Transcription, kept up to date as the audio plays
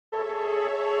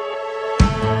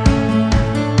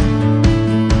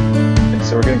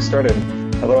getting started.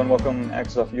 Hello and welcome,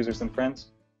 Axosoft users and friends.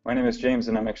 My name is James,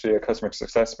 and I'm actually a Customer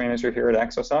Success Manager here at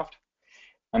Axosoft.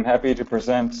 I'm happy to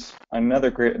present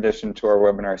another great addition to our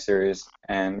webinar series,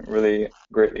 and really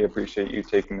greatly appreciate you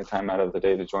taking the time out of the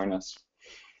day to join us.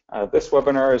 This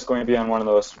webinar is going to be on one of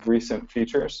those recent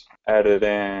features added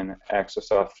in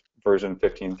Axosoft version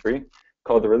 15.3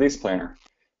 called the Release Planner.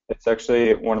 It's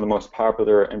actually one of the most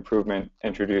popular improvements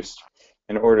introduced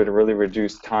in order to really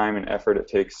reduce time and effort it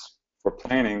takes for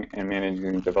planning and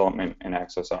managing development in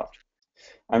Axosoft.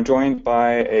 I'm joined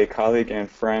by a colleague and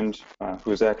friend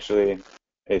who's actually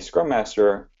a Scrum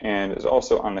Master and is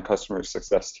also on the Customer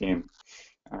Success team.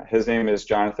 His name is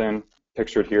Jonathan,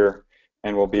 pictured here,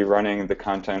 and will be running the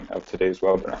content of today's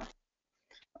webinar.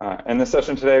 In this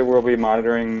session today, we'll be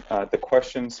monitoring the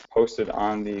questions posted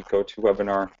on the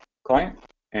GoToWebinar client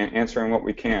and answering what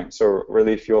we can. So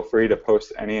really feel free to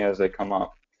post any as they come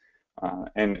up.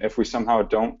 And if we somehow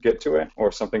don't get to it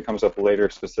or something comes up later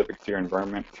specific to your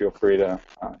environment, feel free to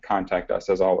contact us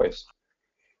as always.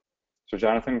 So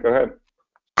Jonathan, go ahead.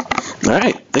 All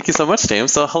right, thank you so much,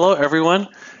 James. So hello, everyone.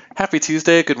 Happy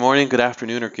Tuesday, good morning, good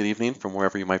afternoon, or good evening from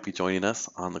wherever you might be joining us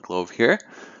on the globe here.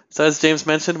 So as James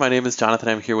mentioned, my name is Jonathan.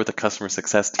 I'm here with the Customer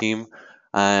Success team,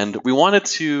 and we wanted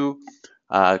to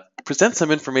present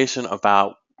some information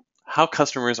about how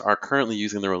customers are currently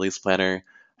using the Release Planner,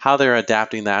 how they're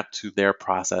adapting that to their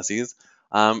processes,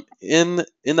 in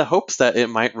the hopes that it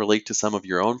might relate to some of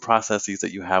your own processes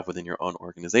that you have within your own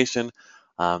organization.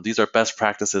 These are best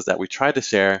practices that we try to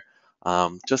share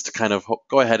just to kind of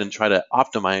go ahead and try to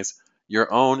optimize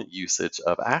your own usage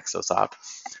of Axosoft.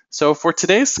 So for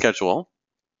today's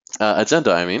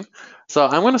agenda, so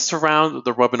I'm going to surround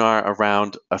the webinar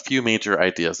around a few major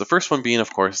ideas. The first one being,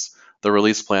 of course, the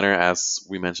Release Planner, as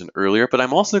we mentioned earlier, but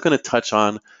I'm also going to touch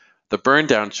on the burn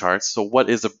down charts. So what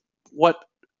is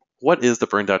the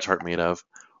burn down chart made of?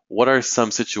 What are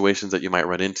some situations that you might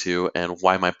run into, and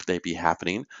why might they be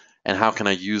happening? And how can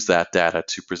I use that data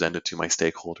to present it to my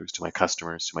stakeholders, to my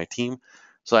customers, to my team,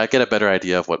 so I get a better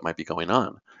idea of what might be going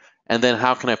on? And then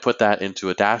how can I put that into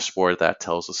a dashboard that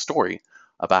tells a story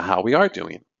about how we are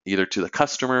doing, either to the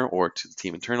customer or to the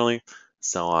team internally,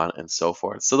 so on and so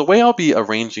forth. So the way I'll be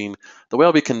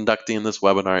conducting this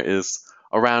webinar is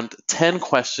around 10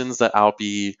 questions that I'll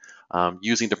be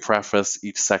using to preface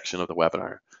each section of the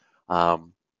webinar.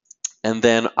 And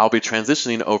then I'll be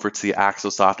transitioning over to the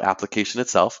Axosoft application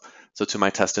itself, so to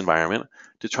my test environment,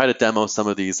 to try to demo some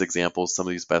of these examples, some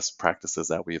of these best practices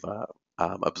that we've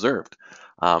observed.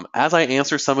 As I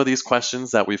answer some of these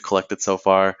questions that we've collected so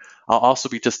far, I'll also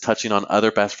be just touching on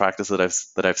other best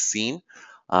practices that I've seen,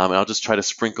 and I'll just try to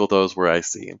sprinkle those where I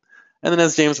see. And then,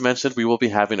 as James mentioned, we will be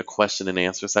having a question and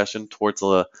answer session towards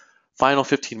the final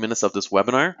 15 minutes of this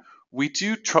webinar. We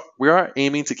are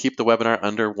aiming to keep the webinar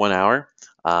under 1 hour.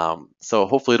 So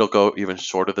hopefully it'll go even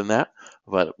shorter than that,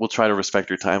 but we'll try to respect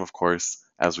your time, of course,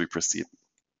 as we proceed.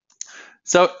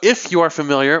 So if you are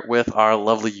familiar with our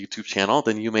lovely YouTube channel,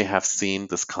 then you may have seen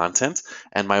this content,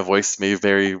 and my voice may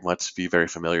very much be very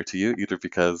familiar to you, either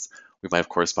because we might have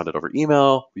corresponded over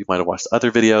email, we might have watched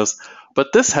other videos,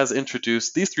 but these 3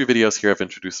 videos here have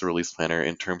introduced the Release Planner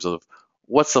in terms of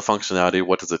what's the functionality,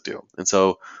 what does it do? And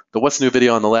so the What's New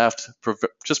video on the left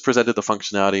just presented the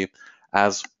functionality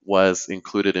as was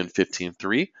included in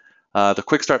 15.3. The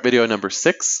Quick Start video number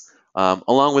 6,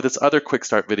 along with its other Quick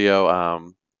Start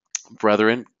video,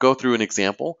 brethren, go through an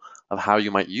example of how you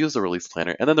might use the Release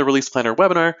Planner. And then the Release Planner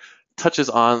webinar touches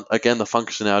on, again, the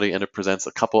functionality, and it presents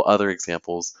a couple other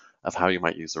examples of how you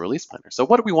might use the Release Planner. So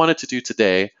what we wanted to do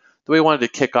today, the way we wanted to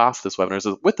kick off this webinar, is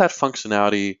with that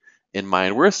functionality in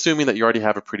mind. We're assuming that you already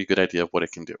have a pretty good idea of what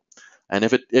it can do. And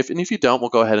if you don't, we'll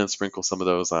go ahead and sprinkle some of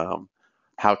those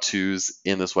how-tos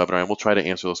in this webinar, and we'll try to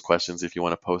answer those questions if you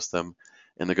want to post them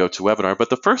in the GoToWebinar. But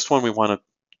the first one we want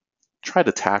to try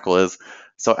to tackle is,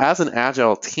 so as an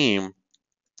Agile team,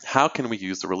 how can we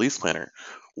use the Release Planner?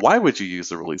 Why would you use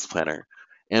the Release Planner?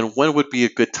 And when would be a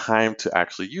good time to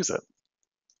actually use it?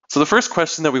 So the first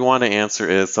question that we want to answer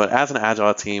is, so as an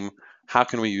Agile team, how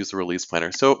can we use the Release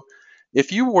Planner? So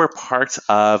if you were part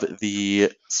of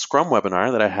the Scrum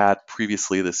webinar that I had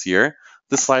previously this year,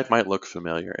 this slide might look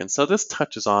familiar. And so this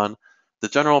touches on the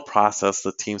general process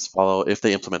that teams follow if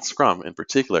they implement Scrum in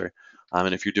particular.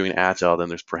 And if you're doing Agile, then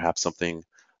there's perhaps something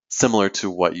similar to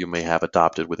what you may have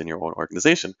adopted within your own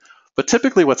organization. But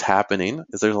typically what's happening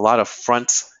is there's a lot of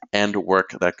front-end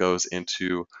work that goes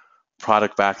into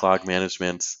product backlog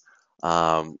management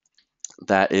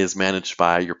that is managed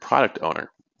by your product owner.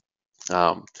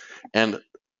 And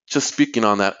just speaking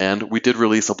on that end, we did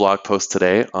release a blog post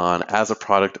today on, as a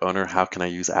product owner, how can I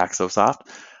use Axosoft?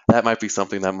 that might be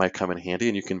something that might come in handy,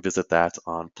 and you can visit that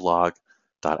on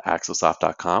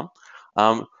blog.axosoft.com.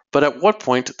 But at what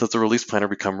point does the release planner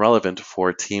become relevant for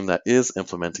a team that is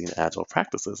implementing agile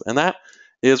practices? And that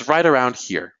is right around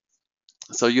here.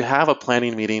 So you have a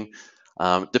planning meeting,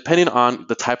 depending on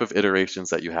the type of iterations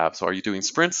that you have. So are you doing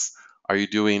sprints? Are you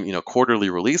doing quarterly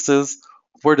releases?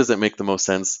 Where does it make the most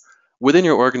sense? Within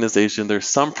your organization, there's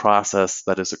some process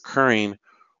that is occurring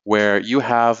where you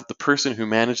have the person who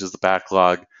manages the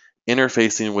backlog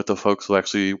interfacing with the folks who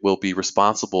actually will be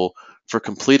responsible for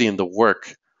completing the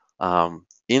work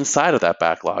inside of that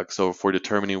backlog. So for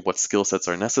determining what skill sets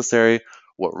are necessary,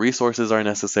 what resources are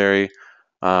necessary,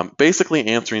 basically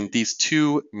answering these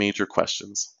two major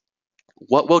questions.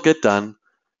 What will get done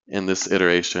in this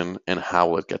iteration and how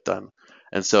will it get done?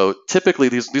 And so typically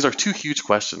these are two huge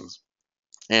questions.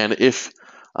 And if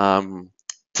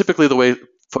typically the way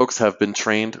folks have been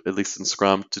trained, at least in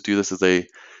Scrum, to do this is they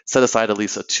set aside at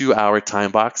least a 2-hour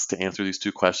time box to answer these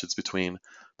two questions between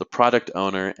the product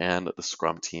owner and the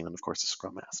Scrum team, and of course the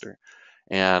Scrum Master.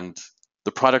 And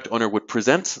the product owner would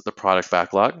present the product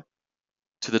backlog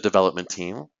to the development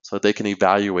team so that they can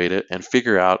evaluate it and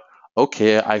figure out,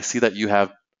 okay, I see that you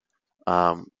have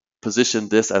positioned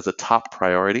this as a top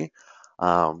priority.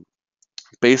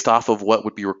 Based off of what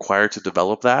would be required to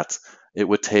develop that, it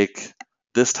would take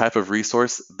this type of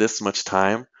resource, this much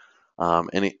time,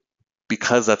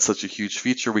 because that's such a huge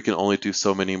feature, we can only do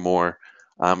so many more,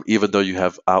 even though you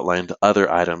have outlined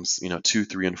other items, 2,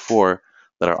 3, and 4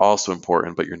 that are also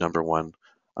important, but your number one,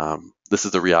 this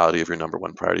is the reality of your number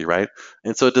one priority, right?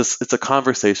 And so it's a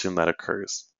conversation that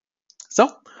occurs. So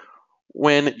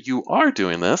when you are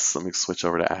doing this, let me switch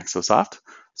over to Axosoft.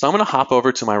 So I'm going to hop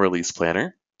over to my release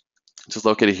planner, which is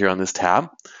located here on this tab.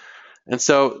 And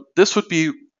so this would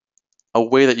be a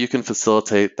way that you can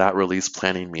facilitate that release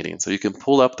planning meeting. So you can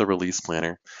pull up the release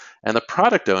planner, and the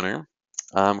product owner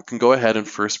can go ahead and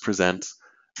first present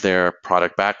their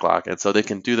product backlog. And so they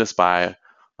can do this by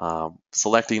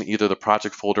selecting either the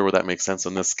project folder where that makes sense.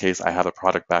 In this case, I have a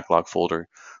product backlog folder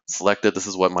selected. This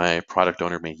is what my product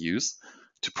owner may use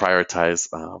to prioritize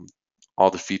all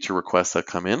the feature requests that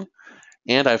come in.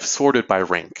 And I've sorted by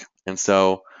rank. And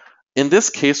so in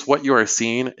this case, what you are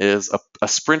seeing is a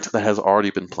sprint that has already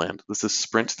been planned. This is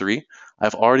sprint 3.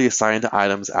 I've already assigned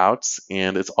items out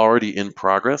and it's already in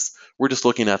progress. We're just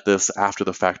looking at this after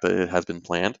the fact that it has been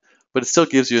planned, but it still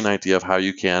gives you an idea of how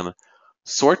you can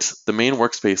sort the main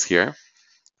workspace here,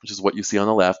 which is what you see on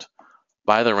the left,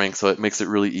 by the rank. So it makes it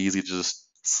really easy to just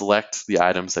select the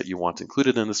items that you want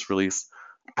included in this release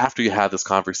after you have this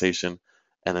conversation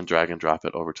and then drag and drop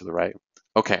it over to the right.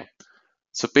 Okay.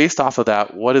 So based off of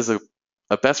that, what is a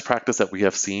best practice that we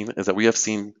have seen is that we have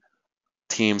seen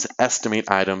teams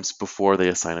estimate items before they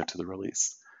assign it to the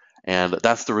release. And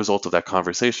that's the result of that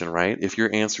conversation, right? If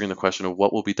you're answering the question of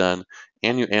what will be done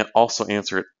and you also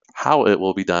answer it how it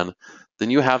will be done,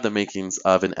 then you have the makings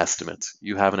of an estimate.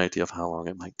 You have an idea of how long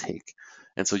it might take.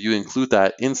 And so you include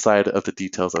that inside of the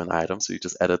details of an item. So you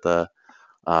just edit the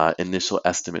initial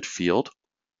estimate field.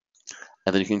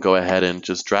 And then you can go ahead and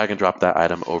just drag and drop that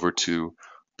item over to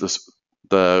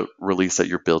the release that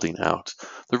you're building out.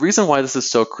 The reason why this is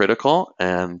so critical,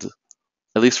 and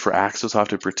at least for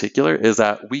Axosoft in particular, is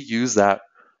that we use that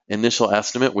initial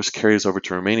estimate, which carries over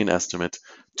to remaining estimate,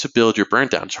 to build your burn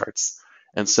down charts.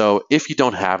 And so if you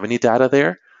don't have any data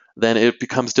there, then it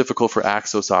becomes difficult for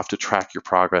Axosoft to track your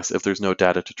progress if there's no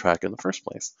data to track in the first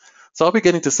place. So I'll be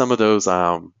getting to some of those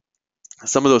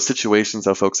situations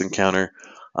that folks encounter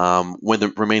when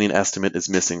the remaining estimate is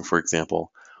missing, for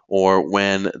example, or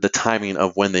when the timing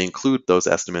of when they include those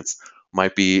estimates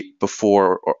might be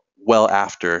before or well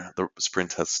after the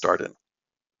sprint has started.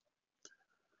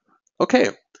 Okay,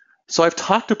 so I've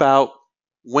talked about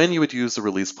when you would use the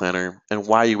release planner and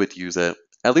why you would use it,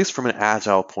 at least from an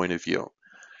agile point of view.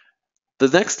 The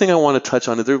next thing I want to touch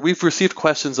on is we've received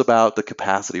questions about the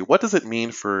capacity. What does it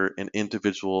mean for an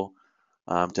individual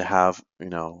to have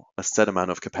a set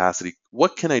amount of capacity?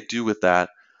 What can I do with that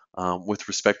with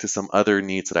respect to some other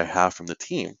needs that I have from the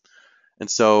team? And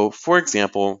so, for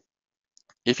example,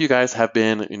 if you guys have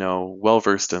been well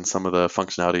versed in some of the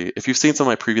functionality, if you've seen some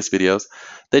of my previous videos,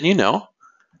 then you know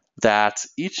that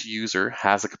each user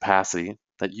has a capacity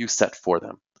that you set for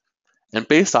them. And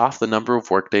based off the number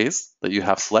of workdays that you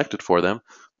have selected for them,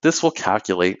 this will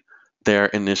calculate their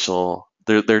initial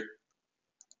their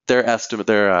estimate,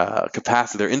 their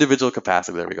capacity, their individual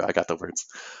capacity. There we go. I got the words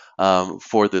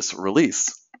for this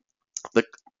release.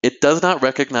 It does not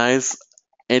recognize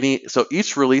any. So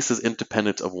each release is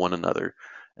independent of one another.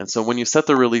 And so when you set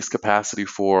the release capacity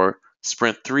for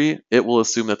Sprint 3, it will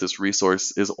assume that this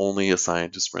resource is only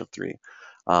assigned to Sprint 3.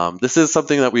 This is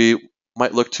something that we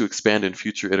might look to expand in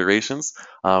future iterations.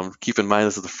 Keep in mind,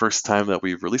 this is the first time that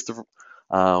we've released the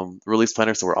release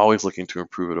planner, so we're always looking to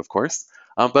improve it, of course.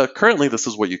 But currently, this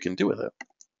is what you can do with it.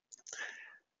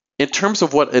 In terms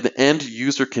of what an end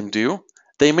user can do,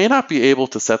 they may not be able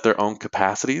to set their own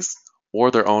capacities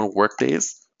or their own work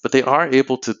days, but they are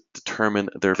able to determine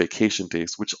their vacation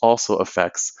days, which also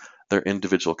affects their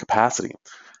individual capacity.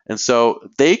 And so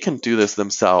they can do this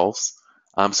themselves.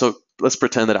 So let's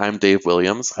pretend that I'm Dave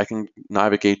Williams. I can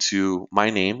navigate to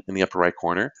my name in the upper right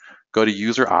corner, go to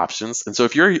user options. And so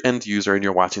if you're an end user and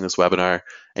you're watching this webinar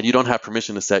and you don't have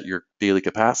permission to set your daily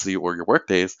capacity or your work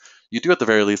days, you do at the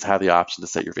very least have the option to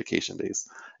set your vacation days.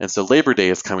 And so Labor Day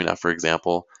is coming up, for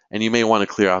example, and you may want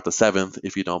to clear out the 7th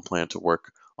if you don't plan to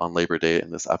work on Labor Day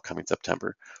in this upcoming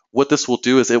September. What this will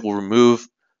do is it will remove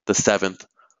the 7th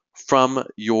from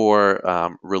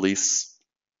your release.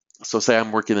 So say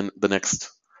I'm working in the next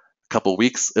couple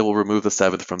weeks, it will remove the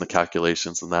 7th from the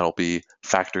calculations, and that'll be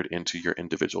factored into your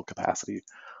individual capacity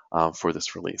for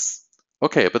this release.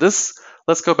 Okay, but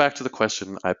let's go back to the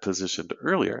question I positioned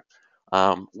earlier.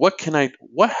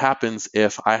 What happens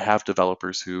if I have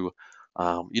developers who,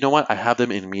 you know what, I have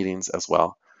them in meetings as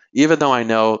well, even though I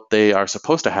know they are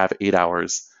supposed to have 8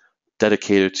 hours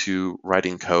dedicated to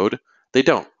writing code, they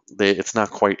don't. It's not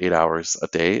quite 8 hours a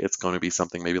day. It's going to be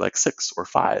something maybe like 6 or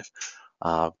 5,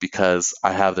 because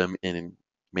I have them in,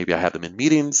 maybe I have them in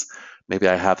meetings, maybe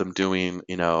I have them doing,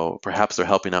 perhaps they're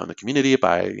helping out in the community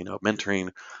by,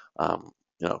 mentoring,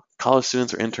 college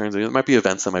students or interns. There might be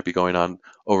events that might be going on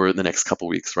over the next couple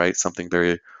weeks, right? Something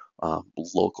very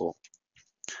local.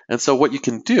 And so what you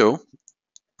can do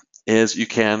is you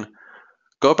can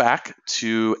go back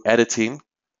to editing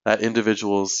that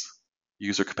individual's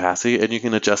user capacity, and you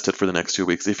can adjust it for the next 2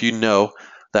 weeks. If you know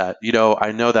that,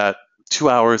 I know that 2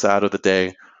 hours out of the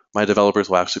day, my developers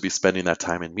will actually be spending that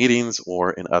time in meetings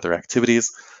or in other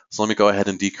activities. So let me go ahead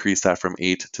and decrease that from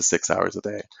 8 to 6 hours a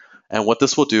day. And what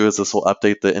this will do is this will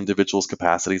update the individual's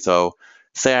capacity. So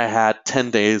say I had 10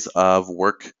 days of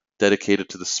work dedicated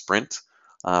to the sprint.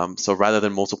 So rather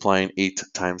than multiplying 8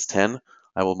 times 10,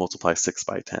 I will multiply 6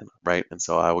 by 10, right? And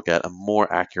so I will get a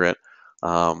more accurate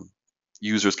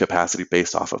user's capacity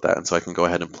based off of that. And so I can go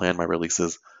ahead and plan my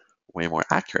releases way more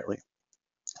accurately.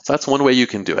 So that's one way you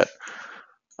can do it.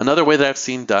 Another way that I've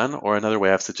seen done, or another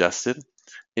way I've suggested,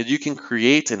 is you can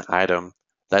create an item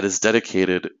that is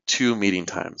dedicated to meeting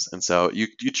times. And so you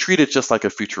treat it just like a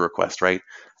feature request, right?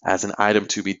 As an item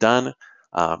to be done.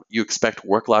 You expect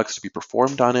work logs to be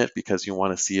performed on it because you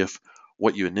want to see if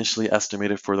what you initially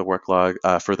estimated for the work log,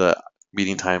 for the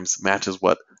meeting times matches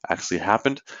what actually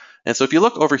happened. And so if you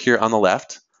look over here on the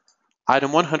left,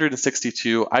 item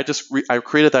 162, I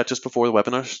created that just before the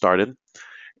webinar started.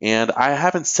 And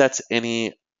I didn't set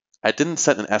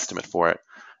an estimate for it.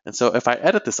 And so if I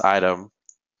edit this item,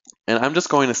 and I'm just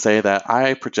going to say that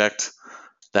I project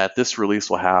that this release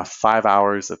will have 5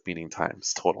 hours of meeting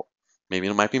times total. Maybe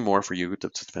it might be more for you, it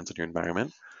depends on your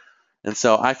environment. And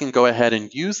so I can go ahead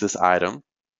and use this item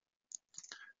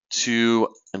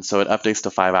and so it updates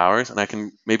to 5 hours, and I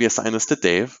can maybe assign this to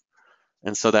Dave,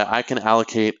 and so that I can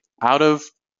allocate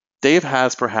Dave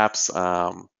has perhaps,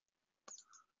 I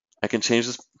can change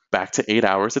this back to 8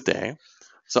 hours a day.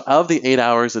 So of the 8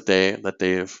 hours a day that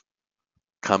Dave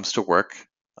comes to work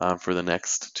for the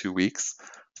next 2 weeks,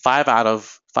 5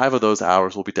 of those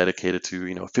hours will be dedicated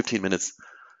to 15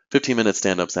 minute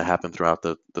stand-ups that happen throughout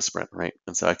the sprint, right?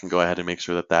 And so I can go ahead and make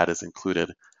sure that that is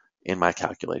included in my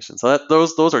calculation. So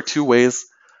those are 2 ways,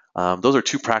 those are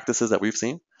 2 practices that we've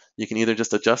seen. You can either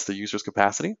just adjust the user's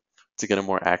capacity to get a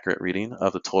more accurate reading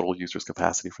of the total user's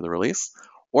capacity for the release,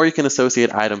 or you can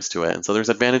associate items to it. And so there's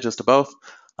advantages to both,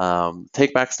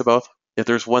 takebacks to both. If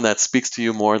there's one that speaks to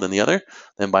you more than the other,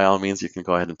 then by all means, you can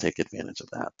go ahead and take advantage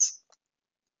of that.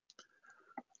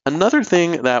 Another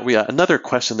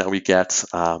question that we get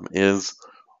is,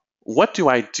 what do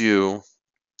I do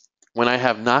when I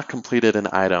have not completed an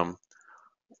item?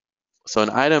 So an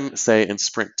item, say in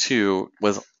sprint 2,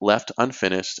 was left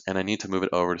unfinished, and I need to move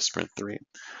it over to sprint 3.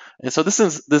 And so this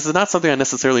is not something I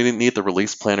necessarily need the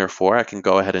release planner for. I can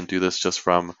go ahead and do this just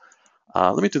from,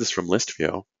 let me do this from list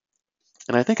view.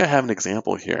 And I think I have an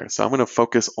example here. So I'm going to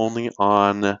focus only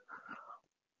on, I'm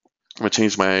going to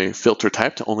change my filter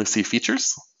type to only see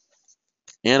features.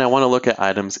 And I want to look at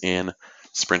items in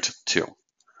sprint 2.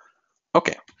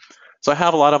 Okay, so I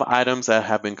have a lot of items that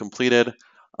have been completed.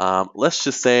 Let's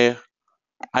just say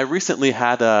I recently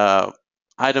had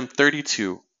item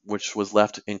 32, which was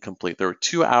left incomplete. There were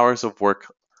 2 hours of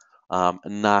work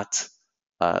not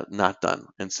done.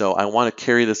 And so I want to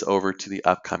carry this over to the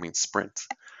upcoming sprint.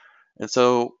 And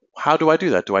so how do I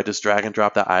do that? Do I just drag and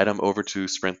drop that item over to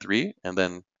sprint 3 and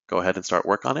then go ahead and start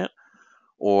work on it?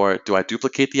 Or do I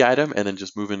duplicate the item and then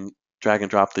just drag and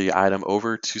drop the item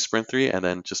over to sprint 3 and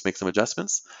then just make some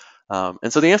adjustments?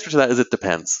 And so the answer to that is it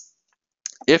depends.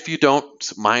 If you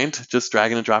don't mind just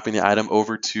dragging and dropping the item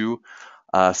over to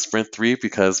sprint 3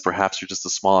 because perhaps you're just a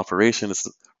small operation, it's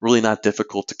really not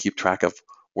difficult to keep track of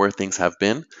where things have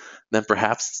been, then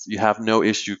perhaps you have no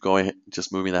issue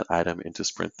just moving that item into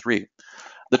sprint 3.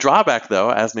 The drawback, though,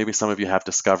 as maybe some of you have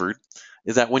discovered,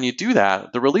 is that when you do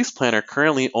that, the release planner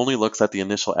currently only looks at the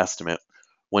initial estimate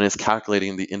when it's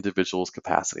calculating the individual's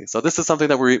capacity. So this is something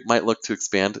that we might look to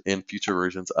expand in future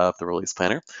versions of the release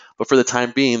planner, but for the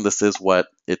time being, this is what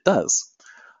it does.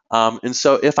 And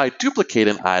so if I duplicate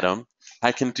an item,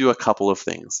 I can do a couple of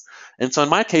things. And so in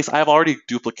my case, I've already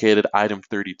duplicated item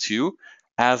 32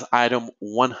 as item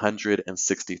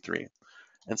 163.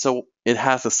 And so it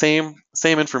has the same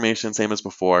information, same as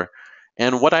before.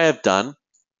 And what I have done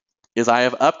is I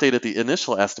have updated the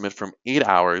initial estimate from 8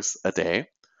 hours a day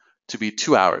to be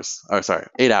 2 hours,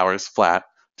 8 hours flat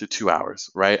to 2 hours,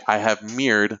 right? I have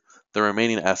mirrored the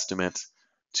remaining estimate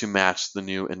to match the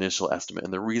new initial estimate.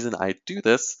 And the reason I do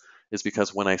this is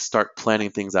because when I start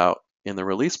planning things out in the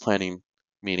release planning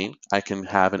meeting, I can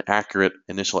have an accurate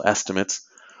initial estimate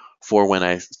for when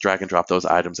I drag and drop those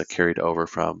items that carried over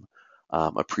from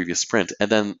a previous sprint. And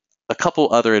then a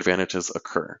couple other advantages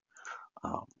occur.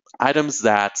 Items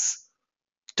that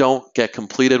don't get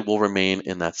completed will remain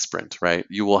in that sprint, right?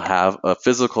 You will have a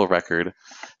physical record.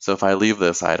 So if I leave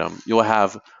this item, you will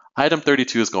have item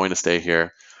 32 is going to stay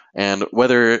here. And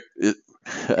whether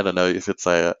I don't know if it's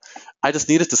I just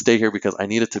need it to stay here because I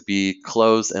need it to be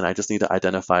closed and I just need to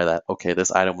identify that, okay,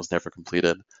 this item was never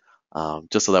completed,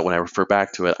 just so that when I refer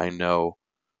back to it, I know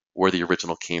where the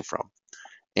original came from.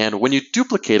 And when you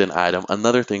duplicate an item,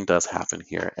 another thing does happen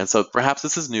here. And so perhaps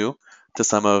this is new to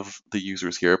some of the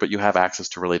users here, but you have access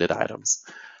to related items.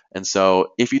 And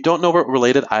so if you don't know what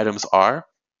related items are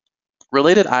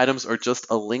just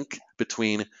a link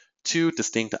between two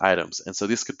distinct items. And so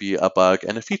this could be a bug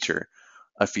and a feature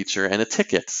and a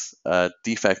ticket, a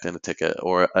defect and a ticket,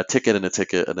 or a ticket and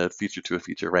a feature to a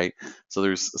feature, right? So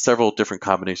there's several different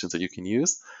combinations that you can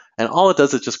use. And all it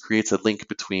does is just creates a link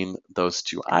between those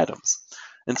two items.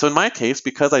 And so in my case,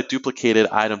 because I duplicated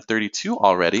item 32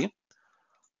 already,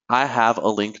 I have a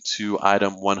link to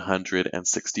item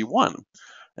 161.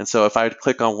 And so if I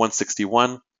click on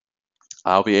 161,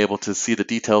 I'll be able to see the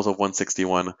details of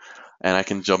 161, and I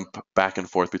can jump back and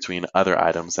forth between other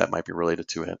items that might be related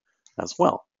to it as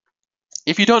well.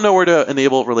 If you don't know where to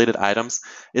enable related items,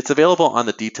 it's available on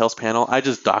the details panel. I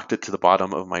just docked it to the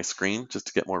bottom of my screen just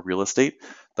to get more real estate.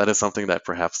 That is something that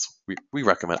perhaps we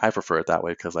recommend. I prefer it that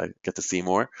way because I get to see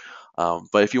more.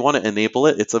 But if you want to enable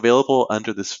it, it's available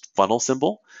under this funnel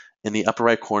symbol in the upper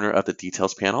right corner of the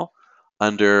details panel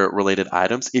under related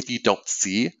items. If you don't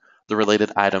see the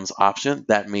related items option,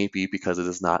 that may be because it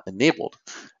is not enabled.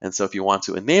 And so if you want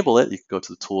to enable it, you can go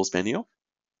to the tools menu,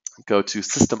 go to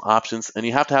system options, and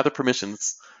you have to have the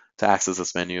permissions to access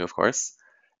this menu, of course.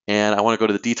 And I want to go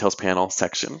to the details panel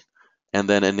section and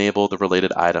then enable the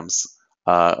related items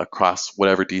across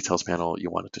whatever details panel you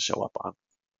want it to show up on.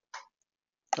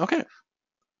 Okay.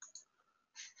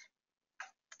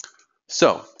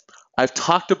 So I've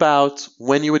talked about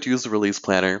when you would use the release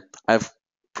planner. I've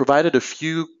provided a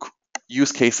few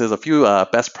use cases, a few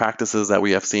best practices that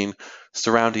we have seen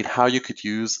surrounding how you could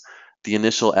use the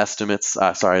initial estimates,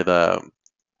 the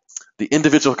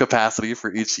individual capacity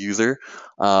for each user.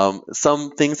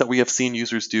 Some things that we have seen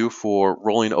users do for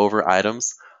rolling over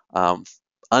items,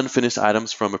 unfinished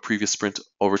items from a previous sprint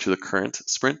over to the current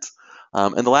sprint.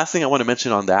 And the last thing I want to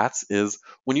mention on that is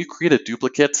when you create a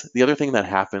duplicate, the other thing that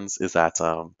happens is that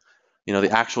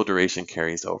the actual duration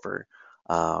carries over,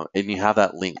 and you have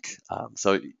that link.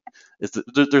 So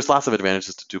there's lots of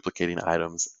advantages to duplicating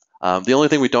items. The only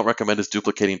thing we don't recommend is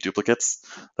duplicating duplicates.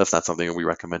 That's not something we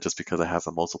recommend just because it has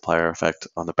a multiplier effect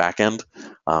on the back end.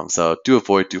 So do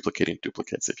avoid duplicating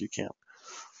duplicates if you can.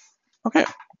 Okay.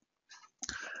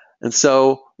 And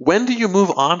so when do you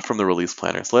move on from the release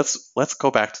planner? So let's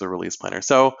go back to the release planner.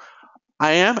 So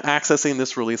I am accessing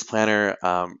this release planner,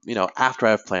 after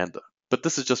I've planned, but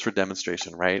this is just for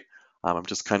demonstration, right? I'm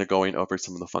just kind of going over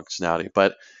some of the functionality.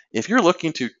 But if you're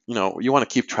looking to, you want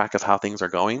to keep track of how things are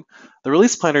going, the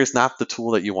release planner is not the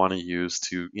tool that you want to use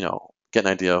to, get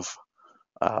an idea of,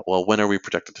 when are we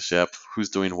projected to ship, who's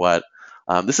doing what.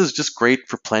 This is just great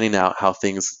for planning out how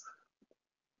things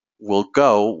will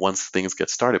go once things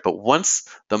get started. But once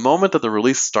the moment that the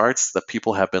release starts, that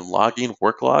people have been logging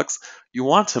work logs, you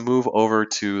want to move over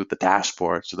to the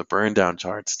dashboard, to the burn down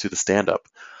charts, to the stand-up.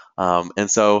 And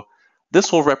so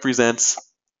this will represent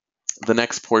the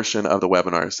next portion of the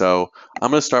webinar. So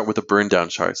I'm going to start with a burn down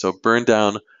chart. So burn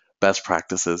down best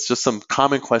practices, just some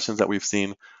common questions that we've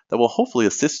seen that will hopefully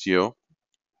assist you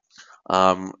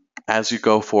as you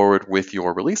go forward with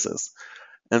your releases.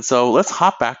 And so let's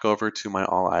hop back over to my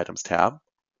All Items tab.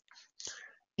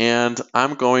 And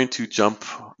I'm going to jump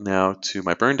now to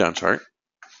my burn down chart.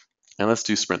 And let's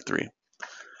do sprint 3.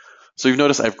 So you've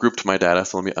noticed I've grouped my data.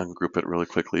 So let me ungroup it really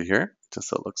quickly here, just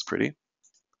so it looks pretty.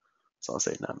 So I'll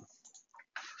say none.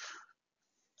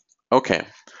 Okay,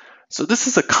 so this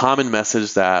is a common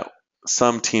message that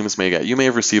some teams may get. You may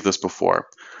have received this before.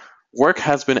 Work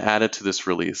has been added to this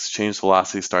release. Change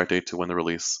velocity start date to when the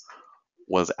release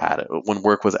was added, when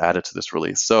work was added to this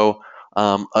release. So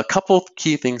a couple of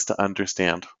key things to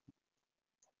understand.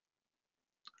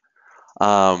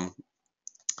 The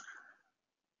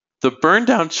burn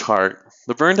down chart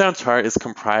is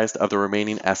comprised of the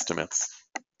remaining estimates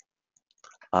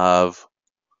of,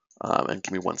 and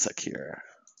give me one sec here.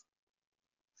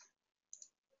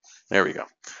 There we go.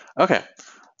 Okay,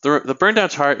 the burn down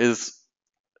chart is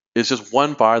just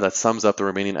one bar that sums up the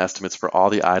remaining estimates for all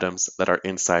the items that are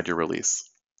inside your release.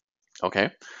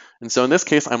 Okay, and so in this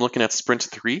case, I'm looking at sprint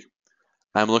 3.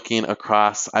 I'm looking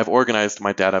across, I've organized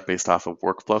my data based off of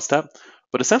workflow step,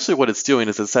 but essentially what it's doing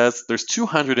is it says there's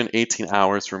 218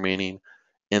 hours remaining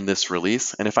in this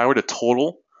release. And if I were to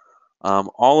total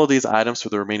all of these items for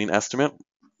the remaining estimate,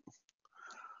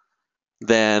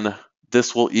 then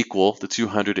this will equal the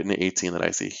 218 that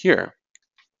I see here.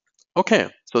 Okay,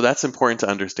 so that's important to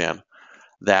understand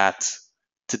that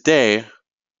today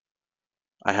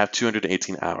I have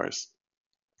 218 hours.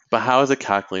 But how is it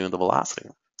calculating the velocity?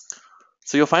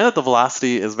 So you'll find that the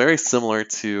velocity is very similar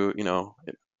to,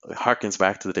 it harkens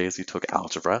back to the days you took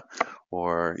algebra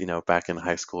or, back in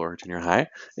high school or junior high.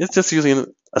 It's just using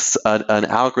an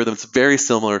algorithm that's very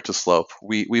similar to slope.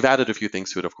 We've added a few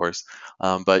things to it, of course,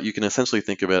 but you can essentially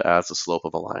think of it as the slope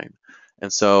of a line.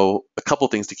 And so a couple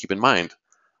things to keep in mind.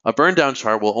 A burn down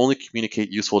chart will only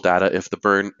communicate useful data if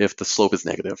the slope is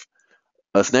negative.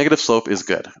 A negative slope is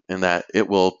good in that it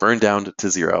will burn down to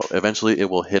 0. Eventually, it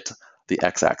will hit the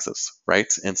x-axis,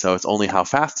 right? And so it's only how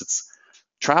fast it's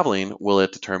traveling will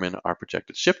it determine our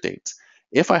projected ship date.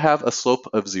 If I have a slope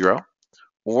of 0,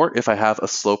 or if I have a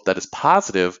slope that is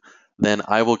positive, then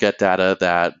I will get data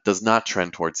that does not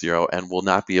trend towards 0 and will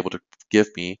not be able to give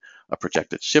me a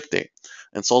projected ship date.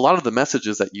 And so a lot of the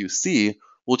messages that you see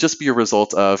will just be a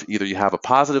result of either you have a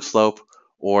positive slope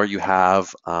or you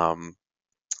have a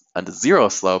 0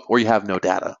 slope or you have no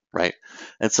data, right?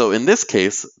 And so in this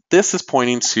case, this is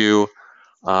pointing to,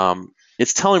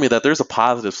 it's telling me that there's a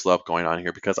positive slope going on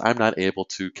here because I'm not able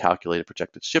to calculate a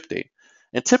projected ship date.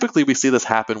 And typically we see this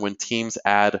happen when teams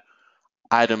add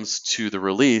items to the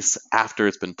release after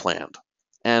it's been planned.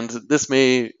 And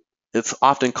it's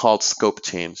often called scope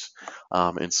change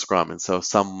in Scrum. And so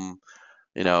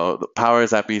the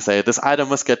powers that be say, this item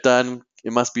must get done.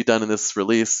 It must be done in this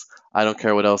release. I don't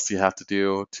care what else you have to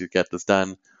do to get this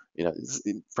done.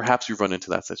 Perhaps you've run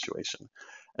into that situation.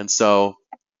 And so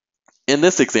in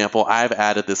this example, I've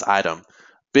added this item,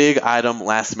 big item,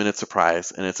 last minute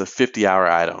surprise, and it's a 50-hour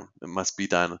item. It must be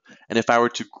done. And if I were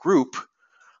to group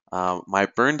my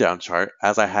burn down chart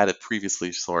as I had it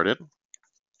previously sorted,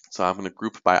 so I'm going to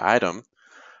group by item,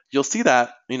 you'll see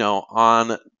that,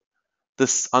 on the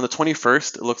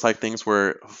 21st, it looks like things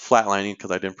were flatlining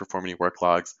because I didn't perform any work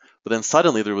logs. But then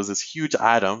suddenly there was this huge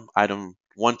item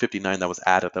 159 that was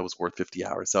added that was worth 50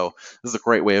 hours. So this is a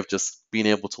great way of just being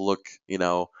able to look,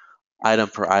 item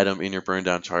per item in your burn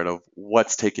down chart of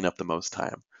what's taking up the most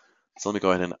time. So let me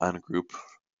go ahead and ungroup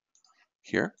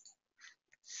here.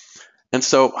 And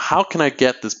so how can I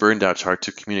get this burn down chart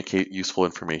to communicate useful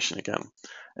information again?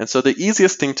 And so the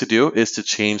easiest thing to do is to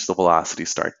change the velocity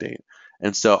start date.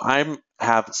 And so I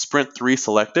have sprint 3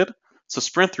 selected. So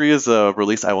sprint 3 is a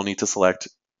release I will need to select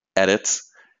edit.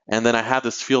 And then I have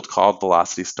this field called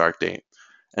velocity start date.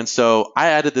 And so I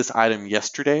added this item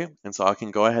yesterday. And so I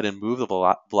can go ahead and move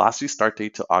the velocity start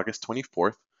date to August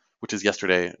 24th, which is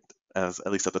yesterday,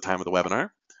 at least at the time of the webinar.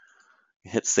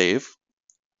 Hit save.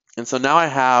 And so now I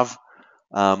have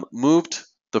moved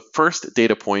the first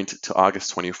data point to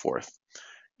August 24th.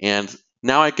 And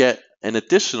now I get an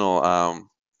additional,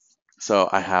 so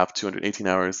I have 218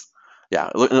 hours. Yeah,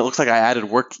 it looks like I added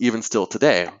work even still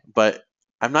today, but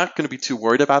I'm not going to be too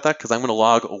worried about that because I'm going to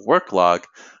log a work log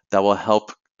that will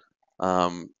help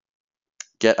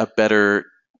get a better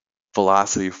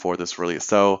velocity for this release.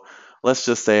 So let's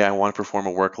just say I want to perform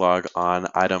a work log on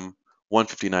item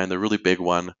 159, the really big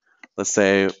one. Let's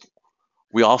say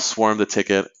we all swarm the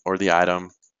ticket or the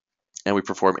item and we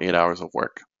perform 8 hours of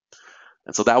work.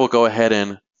 And so that will go ahead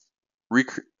and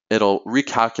it'll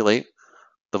recalculate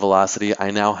the velocity.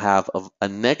 I now have a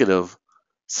negative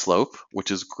slope,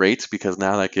 which is great because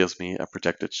now that gives me a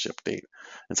projected ship date.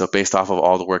 And so based off of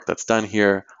all the work that's done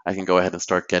here, I can go ahead and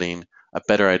start getting a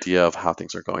better idea of how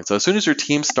things are going. So as soon as your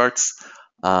team starts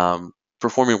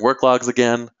performing work logs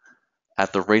again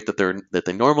at the rate that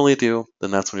they normally do,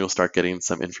 then that's when you'll start getting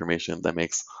some information that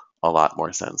makes a lot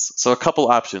more sense. So a couple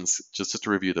options just to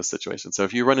review this situation. So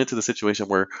if you run into the situation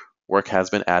where work has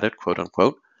been added, quote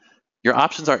unquote, your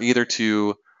options are either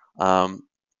to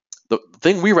the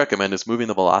thing we recommend is moving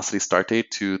the velocity start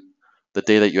date to the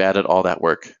day that you added all that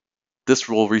work. This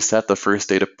will reset the first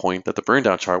data point that the burn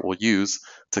down chart will use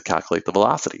to calculate the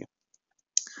velocity.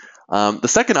 The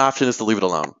second option is to leave it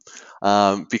alone,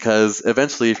 because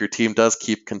eventually if your team does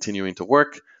keep continuing to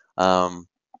work,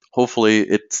 hopefully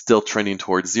it's still trending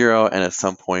towards 0, and at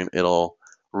some point it'll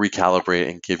recalibrate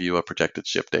and give you a projected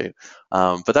ship date.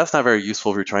 But that's not very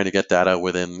useful if you're trying to get data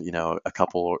within a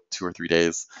couple, 2 or 3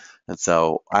 days. And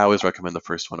so I always recommend the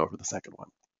first one over the second one.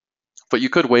 But you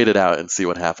could wait it out and see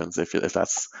what happens if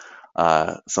that's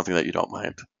something that you don't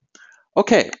mind.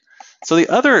 Okay, so the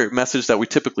other message that we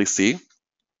typically see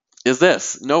is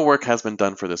this: no work has been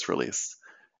done for this release.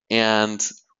 And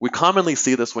we commonly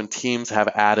see this when teams have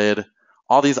added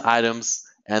all these items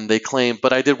and they claim,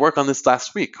 but I did work on this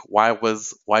last week. Why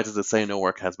does it say no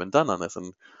work has been done on this?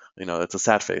 And it's a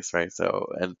sad face, right?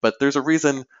 But there's a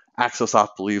reason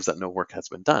Axosoft believes that no work has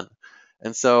been done.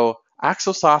 And so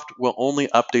Axosoft will only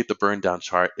update the burn down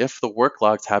chart if the work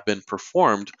logs have been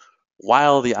performed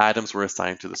while the items were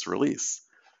assigned to this release.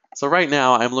 So right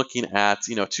now I'm looking at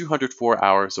 204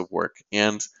 hours of work,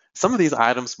 and some of these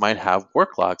items might have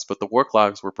work logs, but the work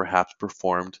logs were perhaps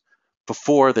performed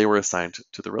before they were assigned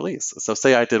to the release. So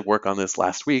say I did work on this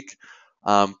last week,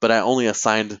 but I only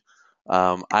assigned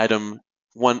item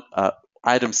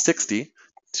 60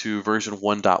 to version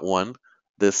 1.1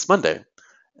 this Monday.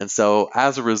 And so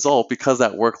as a result, because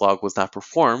that work log was not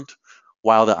performed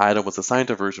while the item was assigned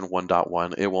to version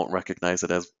 1.1, it won't recognize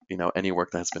it as any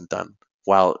work that has been done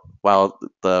while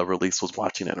the release was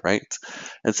watching it, right?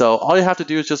 And so all you have to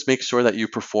do is just make sure that you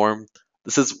perform.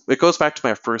 It goes back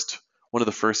to one of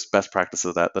the first best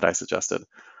practices that I suggested.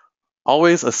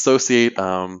 Always associate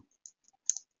an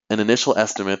initial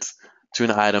estimate to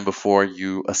an item before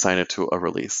you assign it to a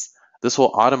release. This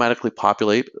will automatically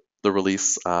populate the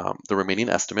release, the remaining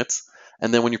estimates,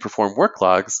 and then when you perform work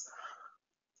logs,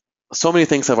 so many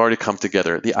things have already come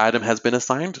together. The item has been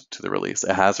assigned to the release.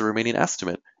 It has a remaining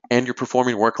estimate, and you're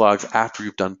performing work logs after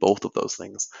you've done both of those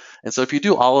things. And so if you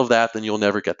do all of that, then you'll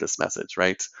never get this message,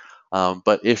 right?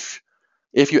 But if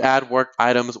you add work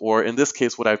items, or in this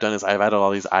case, what I've done is I've added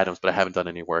all these items, but I haven't done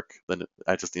any work, then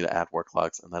I just need to add work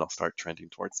logs, and that'll start trending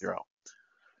towards 0.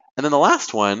 And then the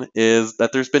last one is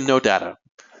that there's been no data.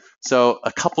 So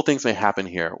a couple things may happen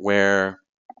here where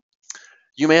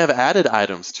you may have added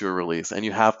items to a release and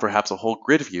you have perhaps a whole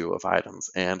grid view of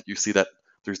items and you see that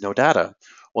there's no data.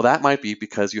 Well, that might be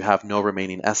because you have no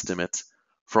remaining estimate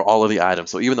for all of the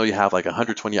items. So even though you have like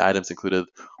 120 items included,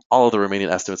 all of the remaining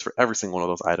estimates for every single one of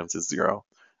those items is 0.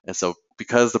 And so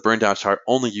because the burn down chart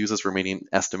only uses remaining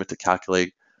estimate to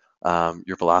calculate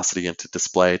your velocity and to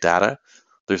display data,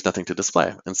 there's nothing to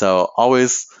display. And so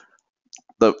always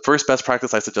the first best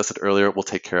practice I suggested earlier will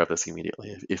take care of this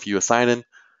immediately. If you assign an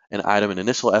item an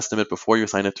initial estimate before you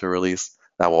assign it to a release,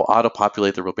 that will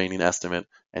auto-populate the remaining estimate,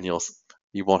 and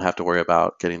you won't have to worry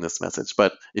about getting this message.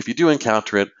 But if you do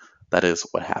encounter it, that is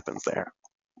what happens there.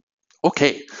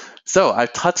 Okay, so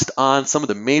I've touched on some of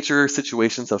the major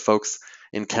situations that folks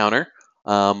encounter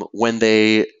when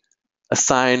they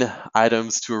assign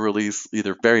items to a release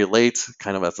either very late,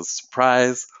 kind of as a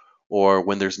surprise, or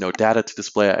when there's no data to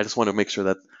display. I just want to make sure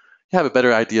that you have a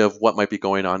better idea of what might be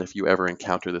going on if you ever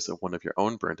encounter this in one of your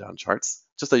own burn down charts,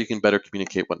 just so you can better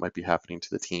communicate what might be happening to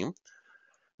the team.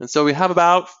 And so we have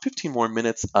about 15 more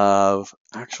minutes of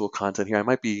actual content here. I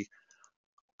might be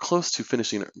close to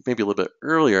finishing maybe a little bit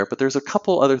earlier, but there's a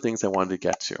couple other things I wanted to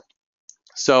get to.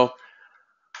 So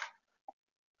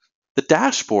the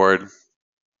dashboard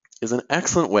is an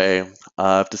excellent way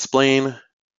of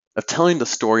telling the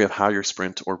story of how your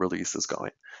sprint or release is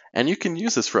going. And you can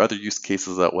use this for other use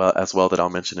cases as well that I'll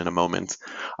mention in a moment.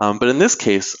 But in this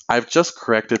case, I've just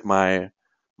corrected my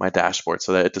dashboard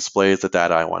so that it displays the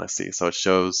data I want to see. So it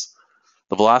shows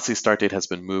the velocity start date has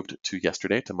been moved to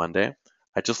yesterday, to Monday.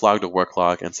 I just logged a work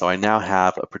log, and so I now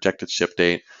have a projected ship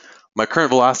date. My current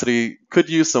velocity could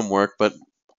use some work, but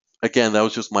again, that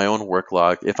was just my own work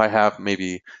log. If I have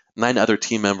maybe 9 other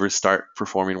team members start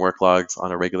performing work logs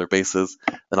on a regular basis,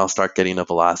 then I'll start getting a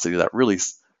velocity that really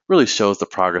shows the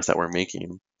progress that we're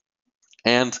making.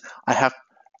 And I have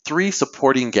 3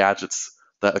 supporting gadgets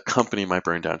that accompany my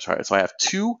burn down chart. So I have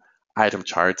 2 item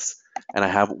charts, and I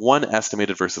have 1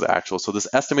 estimated versus actual. So this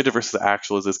estimated versus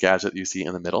actual is this gadget you see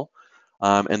in the middle.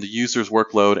 And the user's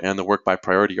workload and the work by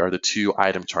priority are the 2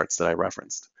 item charts that I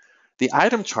referenced. The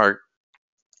item chart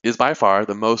is by far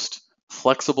the most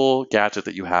flexible gadget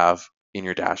that you have in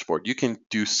your dashboard. You can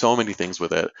do so many things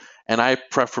with it, and I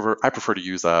prefer to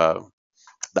use the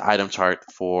item chart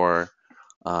for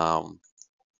um,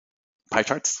 pie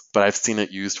charts, but I've seen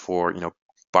it used for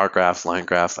bar graphs, line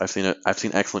graphs. I've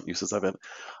seen excellent uses of it.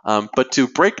 But to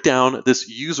break down this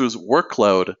user's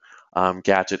workload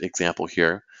gadget example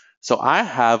here, so I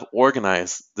have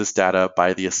organized this data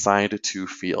by the assigned to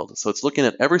field. So it's looking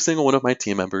at every single one of my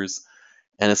team members,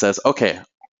 and it says, okay,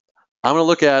 I'm going to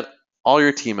look at all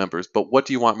your team members, but what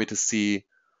do you want me to see?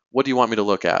 What do you want me to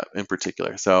look at in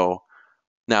particular? So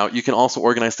now you can also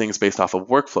organize things based off of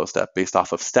workflow step, based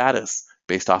off of status,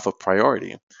 based off of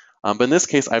priority. But in this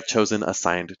case, I've chosen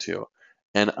assigned to.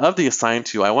 And of the assigned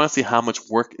to, I want to see how much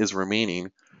work is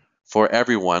remaining for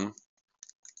everyone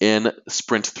in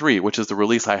Sprint 3, which is the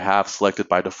release I have selected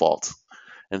by default.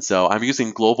 And so I'm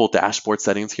using global dashboard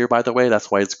settings here, by the way.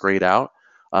 That's why it's grayed out.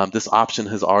 This option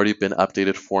has already been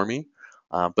updated for me.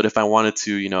 But if I wanted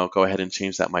to, go ahead and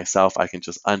change that myself, I can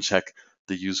just uncheck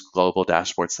the use global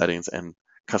dashboard settings and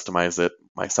customize it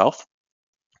myself.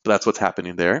 But that's what's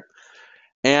happening there.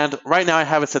 And right now I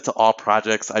have it set to all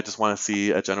projects. I just want to see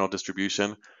a general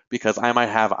distribution because I might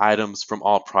have items from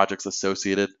all projects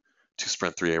associated to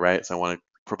Sprint 3A, right? So I want to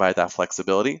provide that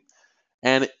flexibility.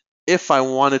 And if I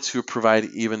wanted to provide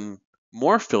even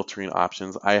more filtering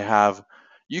options,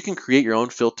 you can create your own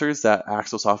filters that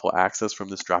Axosoft will access from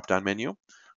this drop-down menu.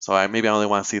 So maybe I only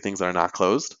want to see things that are not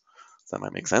closed. So that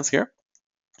might make sense here.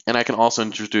 And I can also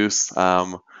introduce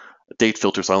date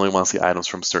filters, so I only want to see items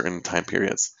from certain time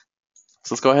periods.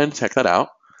 So let's go ahead and check that out.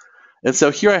 And so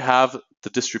here I have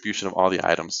the distribution of all the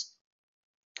items.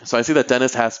 So I see that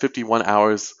Dennis has 51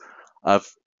 hours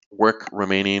of work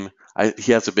remaining.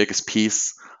 He has the biggest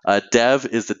piece. Dev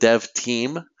is the dev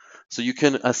team. So you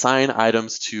can assign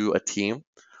items to a team,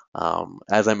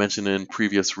 as I mentioned in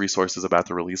previous resources about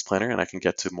the release planner, and I can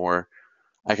answer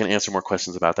more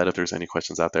questions about that if there's any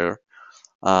questions out there.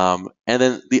 And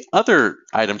then the other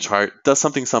item chart does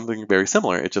something very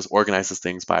similar. It just organizes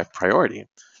things by priority,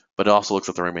 but it also looks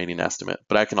at the remaining estimate.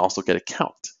 But I can also get a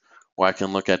count, or I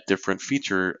can look at different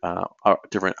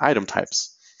different item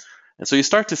types. And so you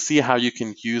start to see how you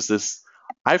can use this.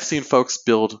 I've seen folks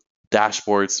build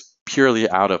dashboards purely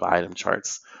out of item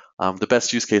charts. The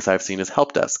best use case I've seen is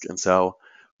help desk. And so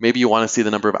maybe you want to see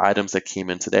the number of items that came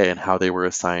in today and how they were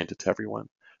assigned to everyone.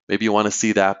 Maybe you want to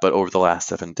see that, but over the last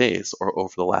 7 days or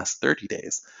over the last 30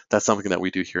 days. That's something that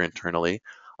we do here internally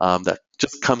that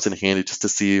just comes in handy just to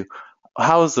see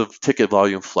how is the ticket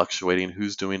volume fluctuating,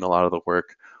 who's doing a lot of the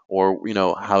work, or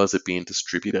how is it being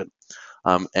distributed.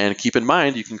 And keep in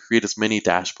mind, you can create as many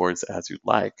dashboards as you'd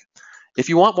like. If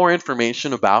you want more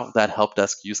information about that help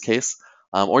desk use case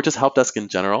or just help desk in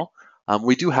general,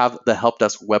 we do have the help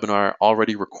desk webinar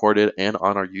already recorded and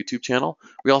on our YouTube channel.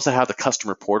 We also have the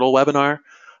customer portal webinar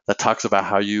that talks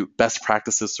about best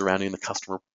practices surrounding the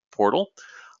customer portal.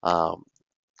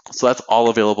 So that's all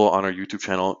available on our YouTube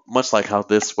channel, much like how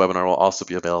this webinar will also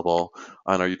be available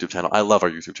on our YouTube channel. I love our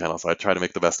YouTube channel, so I try to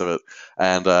make the best of it.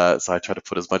 And so I try to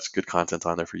put as much good content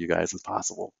on there for you guys as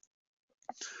possible.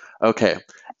 Okay,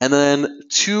 and then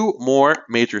 2 more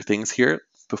major things here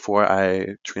before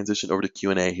I transition over to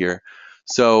Q&A here.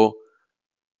 So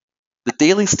the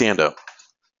daily stand-up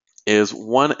is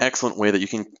one excellent way that you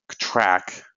can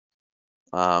track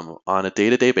on a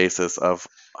day-to-day basis of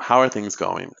how are things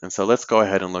going. And so let's go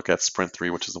ahead and look at Sprint 3,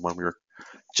 which is the one we were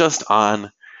just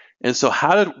on. And so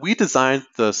how did we design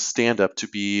the stand-up to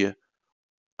be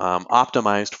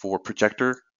optimized for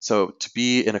projector? So to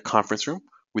be in a conference room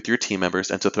with your team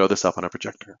members and to throw this up on a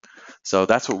projector. So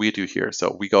that's what we do here.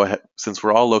 So we go ahead, since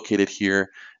we're all located here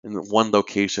in one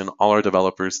location, all our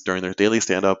developers during their daily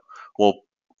stand-up will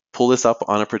pull this up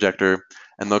on a projector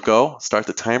and they'll start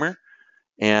the timer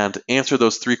and answer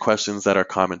those 3 questions that are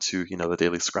common to the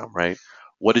daily scrum, right?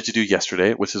 What did you do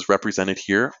yesterday, which is represented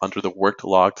here under the worked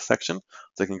logged section. So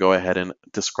they can go ahead and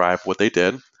describe what they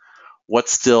did.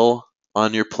 What's still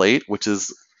on your plate, which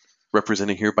is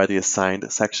represented here by the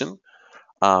assigned section.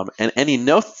 And any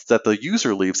notes that the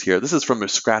user leaves here, this is from their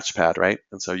scratch pad, right?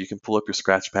 And so you can pull up your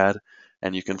scratch pad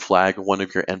and you can flag one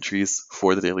of your entries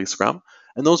for the daily scrum.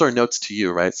 And those are notes to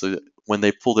you, right? So when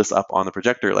they pull this up on the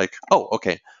projector, like, oh,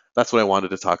 okay, that's what I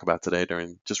wanted to talk about today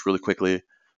just really quickly,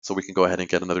 so we can go ahead and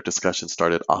get another discussion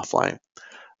started offline.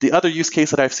 The other use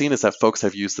case that I've seen is that folks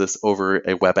have used this over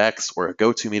a WebEx or a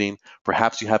GoToMeeting.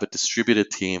 Perhaps you have a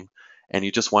distributed team and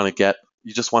you just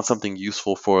want something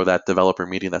useful for that developer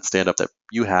meeting, that stand-up that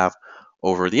you have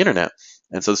over the internet.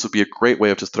 And so this would be a great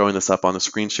way of just throwing this up on the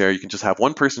screen share. You can just have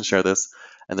one person share this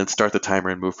and then start the timer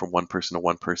and move from one person to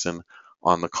one person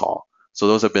on the call. So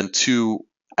those have been two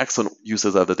excellent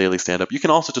uses of the daily stand-up. You can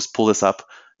also just pull this up,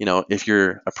 if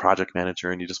you're a project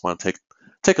manager and you just want to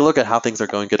take a look at how things are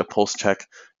going, get a pulse check.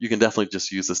 You can definitely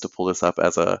just use this to pull this up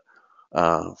as a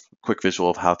quick visual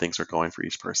of how things are going for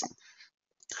each person.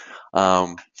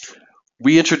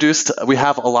 We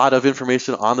have a lot of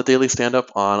information on the daily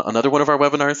stand-up on another one of our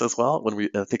webinars as well.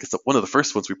 I think it's one of the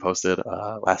first ones we posted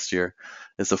last year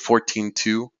is the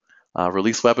 14.2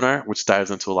 release webinar, which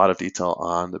dives into a lot of detail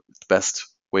on the best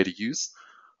way to use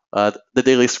the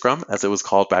daily scrum, as it was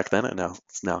called back then, and now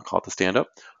it's now called the stand-up.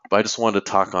 But I just wanted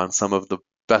to talk on some of the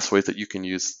best ways that you can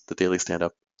use the daily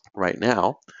stand-up right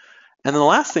now. And then the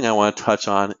last thing I want to touch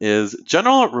on is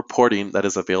general reporting that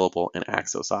is available in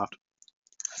Axosoft.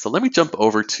 So let me jump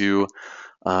over to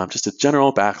just a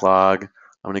general backlog.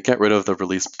 I'm going to get rid of the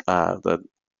release, the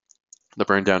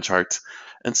burn down chart.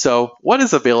 And so what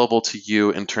is available to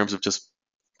you in terms of just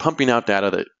pumping out data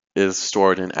that is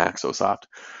stored in Axosoft?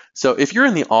 So if you're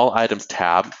in the All Items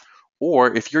tab,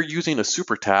 or if you're using a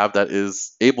super tab that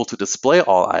is able to display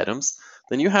all items,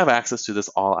 then you have access to this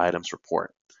All Items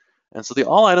report. And so the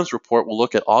All Items report will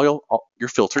look at all your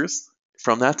filters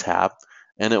from that tab,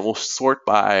 and it will sort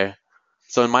by,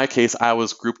 so in my case, I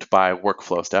was grouped by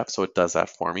workflow step, so it does that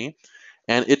for me.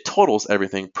 And it totals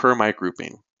everything per my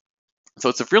grouping. So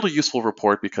it's a really useful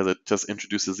report because it just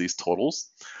introduces these totals.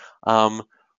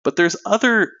 But there's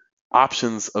other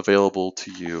options available to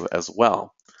you as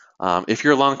well. If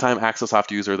you're a longtime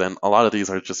Axosoft user, then a lot of these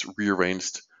are just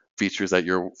rearranged features that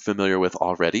you're familiar with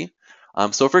already.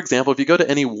 So for example, if you go to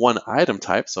any one item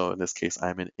type, so in this case,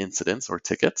 I'm in incidents or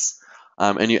tickets,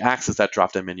 and you access that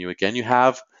drop-down menu again, you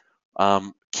have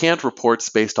canned reports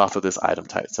based off of this item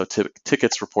type. So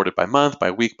tickets reported by month,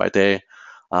 by week, by day,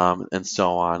 and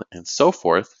so on and so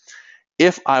forth.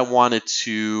 If I wanted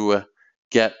to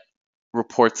get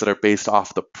reports that are based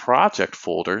off the project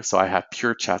folder, so I have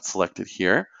Pure Chat selected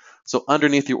here. So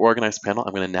underneath the Organize panel,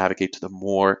 I'm going to navigate to the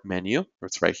More menu, where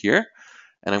it's right here.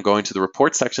 And I'm going to the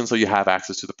Report section, so you have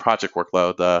access to the project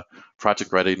workload, the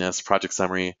project readiness, project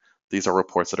summary. These are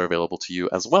reports that are available to you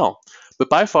as well. But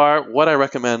by far, what I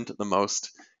recommend the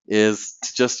most is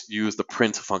to just use the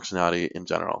print functionality in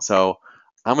general. So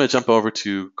I'm going to jump over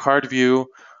to Card View.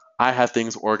 I have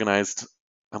things organized.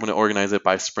 I'm going to organize it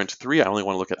by Sprint 3. I only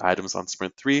want to look at items on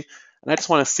Sprint 3. And I just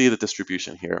want to see the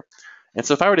distribution here. And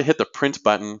so if I were to hit the Print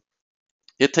button,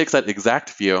 it takes that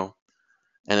exact view,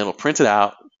 and it'll print it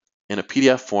out in a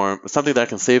PDF form, something that I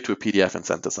can save to a PDF and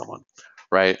send to someone,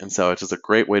 right? And so it's just a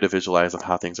great way to visualize of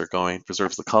how things are going.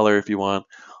 Preserves the color if you want.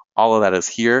 All of that is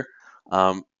here.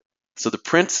 So the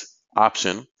print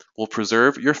option will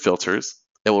preserve your filters.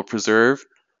 It will preserve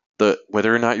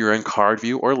whether or not you're in card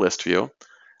view or list view,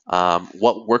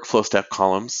 what workflow step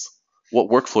columns,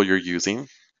 what workflow you're using.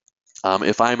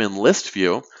 If I'm in list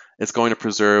view, it's going to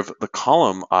preserve the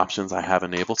column options I have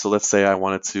enabled. So let's say I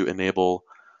wanted to enable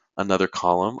another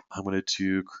column. I'm going to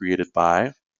do created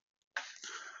by.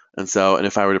 And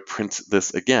if I were to print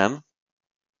this again,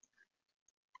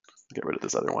 get rid of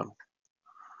this other one.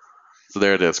 So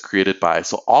there it is, created by.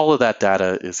 So all of that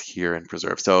data is here and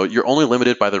preserved. So you're only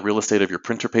limited by the real estate of your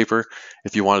printer paper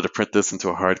if you wanted to print this into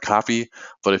a hard copy.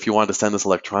 But if you wanted to send this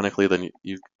electronically, then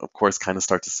you of course, kind of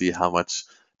start to see how much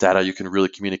data you can really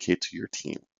communicate to your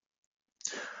team.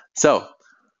 So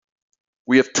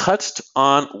we have touched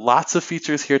on lots of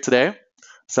features here today.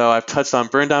 So I've touched on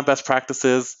burn down best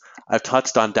practices. I've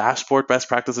touched on dashboard best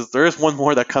practices. There is one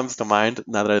more that comes to mind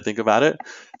now that I think about it.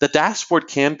 The dashboard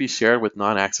can be shared with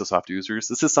non-Axosoft users.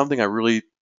 This is something I really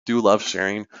do love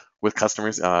sharing with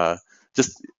customers,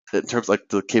 just in terms of like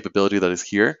the capability that is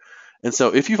here. And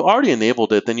so if you've already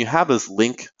enabled it, then you have this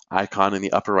link icon in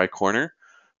the upper right corner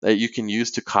that you can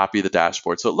use to copy the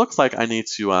dashboard. So it looks like I need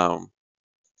to go,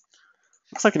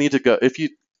 if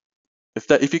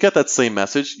you get that same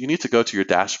message, you need to go to your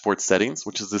dashboard settings,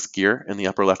 which is this gear in the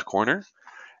upper left corner,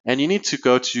 and you need to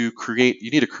create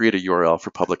a URL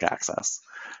for public access.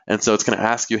 And so it's going to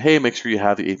ask you, hey, make sure you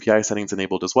have the API settings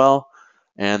enabled as well,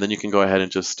 and then you can go ahead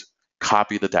and just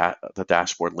copy the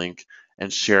dashboard link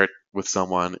and share it with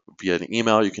someone via an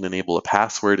email. You can enable a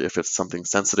password if it's something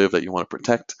sensitive that you want to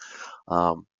protect.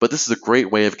 But this is a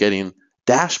great way of getting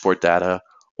dashboard data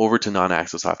over to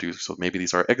non-Axosoft users. So maybe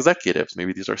these are executives,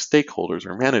 maybe these are stakeholders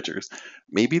or managers,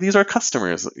 maybe these are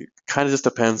customers. It kind of just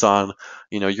depends on,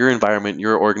 your environment,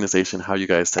 your organization, how you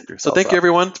guys set yourselves up. So thank you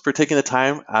everyone for taking the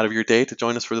time out of your day to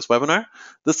join us for this webinar.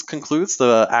 This concludes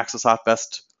the Axosoft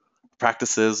Best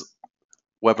Practices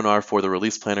webinar for the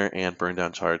release planner and burn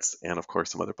down charts, and of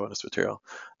course some other bonus material.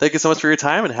 Thank you so much for your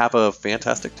time and have a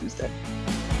fantastic Tuesday.